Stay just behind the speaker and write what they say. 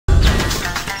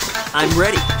I'm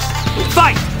ready.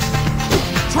 Fight!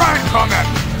 Try and come at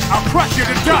me. I'll crush you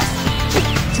to dust.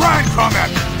 Try and come at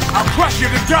me. I'll crush you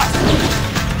to dust.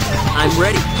 I'm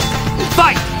ready.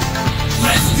 Fight!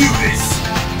 Let's do this.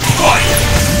 Fight!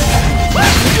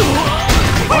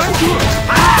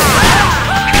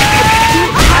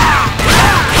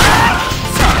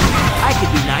 I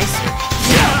could be nicer.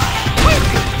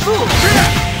 Fool!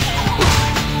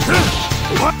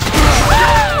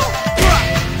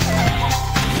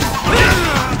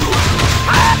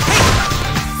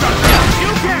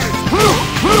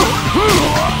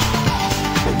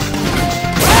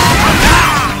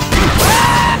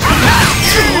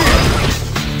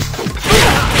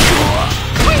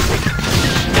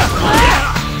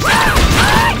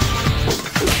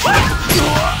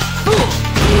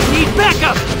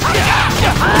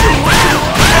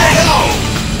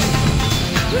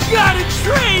 Gotta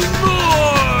train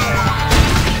more!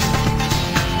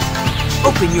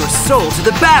 Open your soul to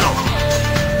the battle!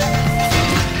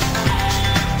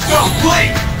 Don't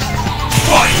blink!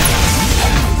 Fight!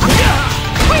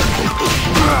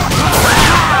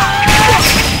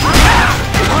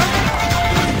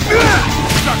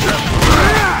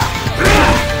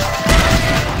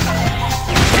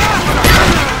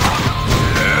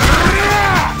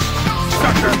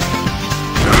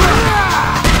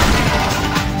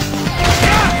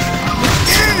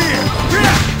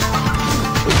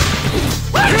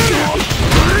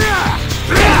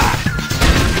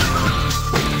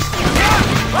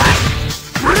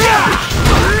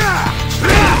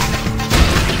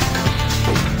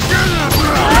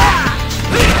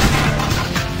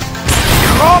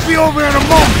 I'll be over in a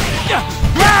moment!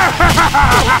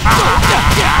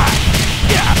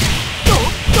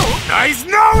 Nice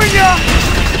knowing ya!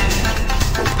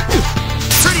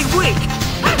 Pretty weak!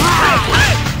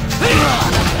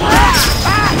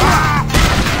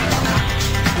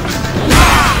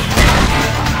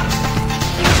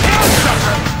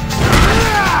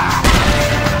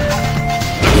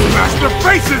 Smash the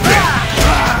faces in!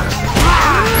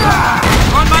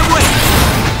 On my way!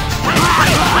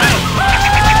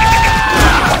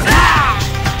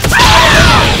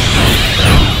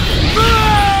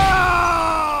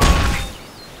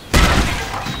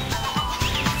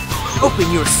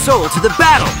 Open your soul to the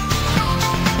battle!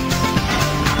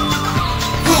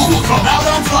 Who will come out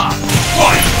on top?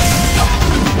 Fight!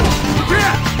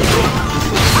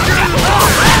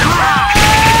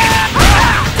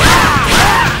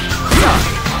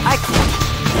 I can't.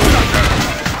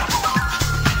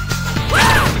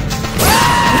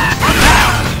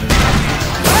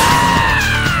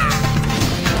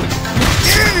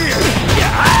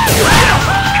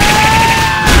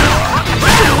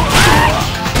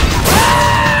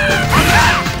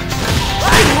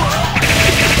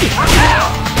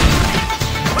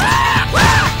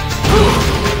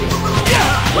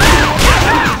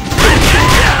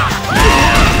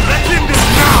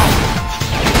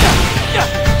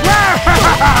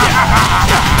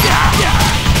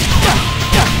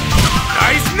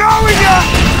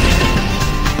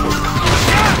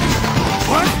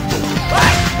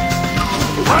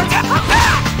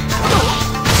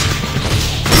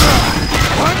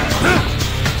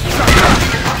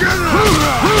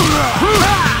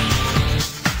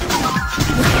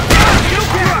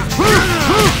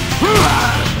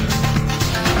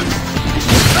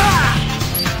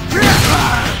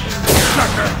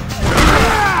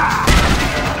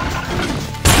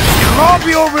 I'll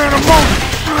be over in a moment!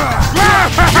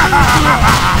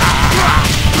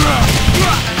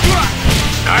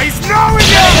 Nice knowing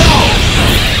you!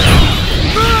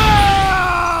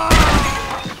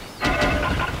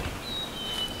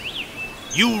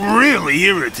 You really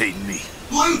irritate me.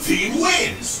 Blue team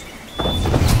wins!